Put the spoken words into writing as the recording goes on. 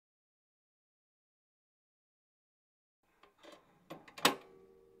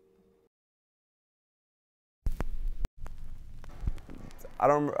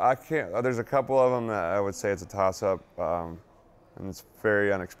I can't, there's a couple of them that I would say it's a toss-up, and it's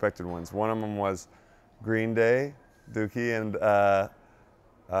very unexpected ones. One of them was Green Day, Dookie, and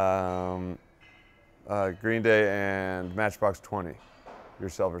Green Day and Matchbox 20,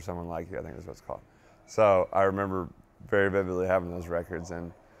 Yourself or Someone Like You, I think is what it's called. So I remember very vividly having those records,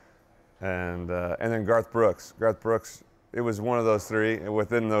 and then Garth Brooks. Garth Brooks, it was one of those three, and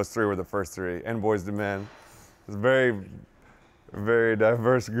within those three were the first three, and Boyz II Men. It's a very, very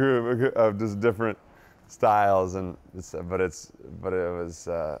diverse group of just different styles, and that's what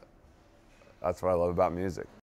I love about music.